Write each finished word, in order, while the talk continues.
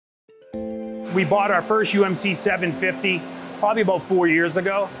We bought our first UMC 750 probably about 4 years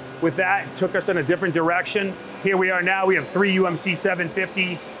ago. With that, it took us in a different direction. Here we are now, we have 3 UMC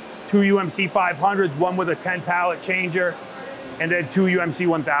 750s, 2 UMC 500s, one with a 10 pallet changer, and then 2 UMC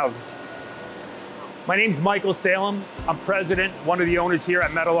 1000s. My name's Michael Salame. I'm president, one of the owners here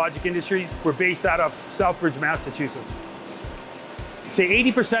at Metalogic Industries. We're based out of Southbridge, Massachusetts. Say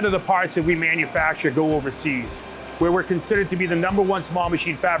 80% of the parts that we manufacture go overseas, where we're considered to be the #1 small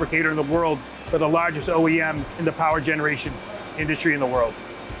machine fabricator in the world for the largest OEM in the power generation industry in the world.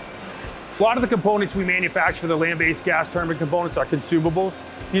 A lot of the components we manufacture for the land-based gas turbine components are consumables.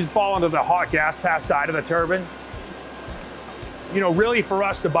 These fall under the hot gas pass side of the turbine. Really for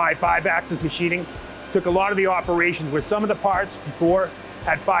us to buy 5-axis machining, took a lot of the operations where some of the parts before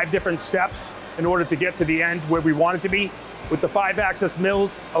had 5 different steps in order to get to the end where we want it to be. With the 5-axis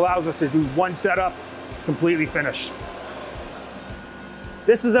mills, allows us to do one setup, completely finished.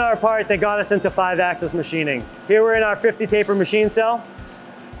 This is our part that got us into 5-axis machining. Here we're in our 50 taper machine cell.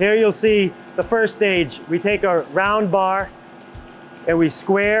 Here you'll see the first stage. We take a round bar and we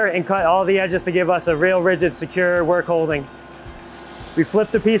square and cut all the edges to give us a real rigid, secure work holding. We flip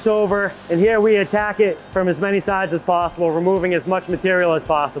the piece over, and here we attack it from as many sides as possible, removing as much material as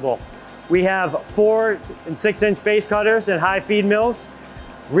possible. We have 4 and 6-inch face cutters and high feed mills,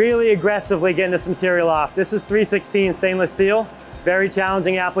 really aggressively getting this material off. This is 316 stainless steel, very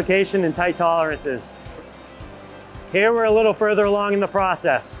challenging application and tight tolerances. Here we're a little further along in the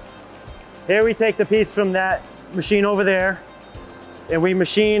process. Here we take the piece from that machine over there, and we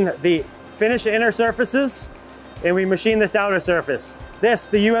machine the finished inner surfaces, and we machine this outer surface.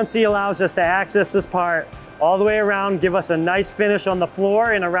 The UMC allows us to access this part all the way around, give us a nice finish on the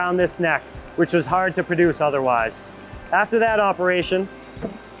floor and around this neck, which was hard to produce otherwise. After that operation,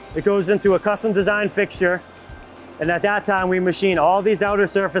 it goes into a custom designed fixture, and at that time we machine all these outer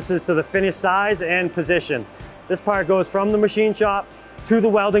surfaces to the finished size and position. This part goes from the machine shop to the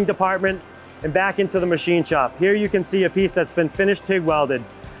welding department and back into the machine shop. Here you can see a piece that's been finished TIG welded.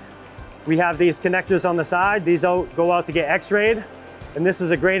 We have these connectors on the side. These go out to get x-rayed. And this is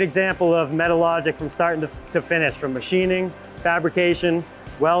a great example of Metalogic from starting to finish, from machining, fabrication,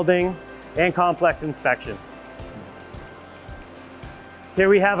 welding, and complex inspection. Here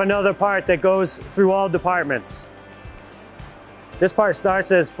we have another part that goes through all departments. This part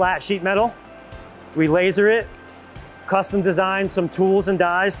starts as flat sheet metal. We laser it, custom design some tools and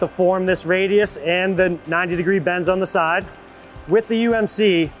dies to form this radius and the 90-degree bends on the side. With the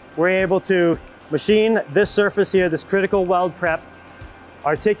UMC, we're able to machine this surface here, this critical weld prep,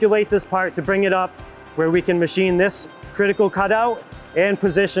 articulate this part to bring it up where we can machine this critical cutout and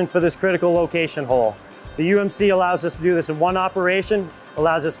position for this critical location hole. The UMC allows us to do this in one operation,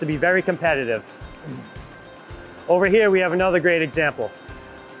 allows us to be very competitive. Over here we have another great example.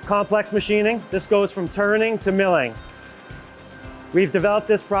 Complex machining. This goes from turning to milling. We've developed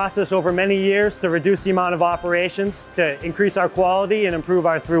this process over many years to reduce the amount of operations, to increase our quality and improve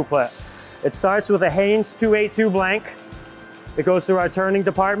our throughput. It starts with a Haynes 282 blank. It goes through our turning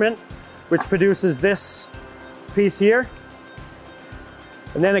department, which produces this piece here.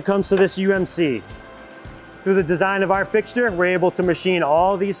 And then it comes to this UMC. Through the design of our fixture, we're able to machine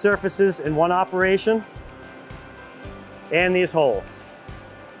all these surfaces in one operation and these holes.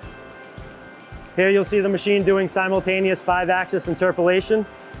 Here you'll see the machine doing simultaneous 5-axis interpolation.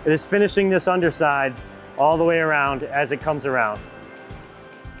 It is finishing this underside all the way around as it comes around.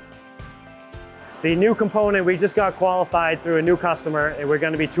 The new component, we just got qualified through a new customer, and we're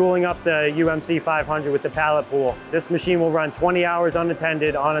going to be tooling up the UMC 500 with the pallet pool. This machine will run 20 hours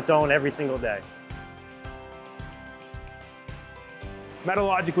unattended on its own every single day.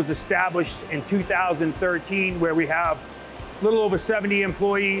 Metalogic was established in 2013, where we have a little over 70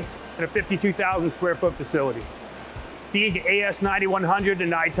 employees and a 52,000 square foot facility. Being AS 9100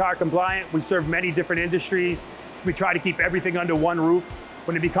 and ITAR compliant, we serve many different industries. We try to keep everything under one roof.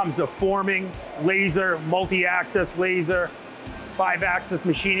 When it becomes the forming, laser, multi-axis laser, 5-axis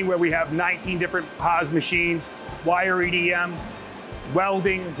machining, where we have 19 different Haas machines, wire EDM,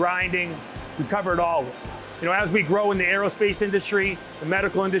 welding, grinding, we cover it all. As we grow in the aerospace industry, the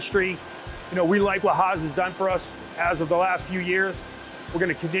medical industry, we like what Haas has done for us as of the last few years. We're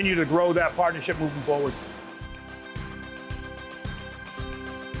going to continue to grow that partnership moving forward.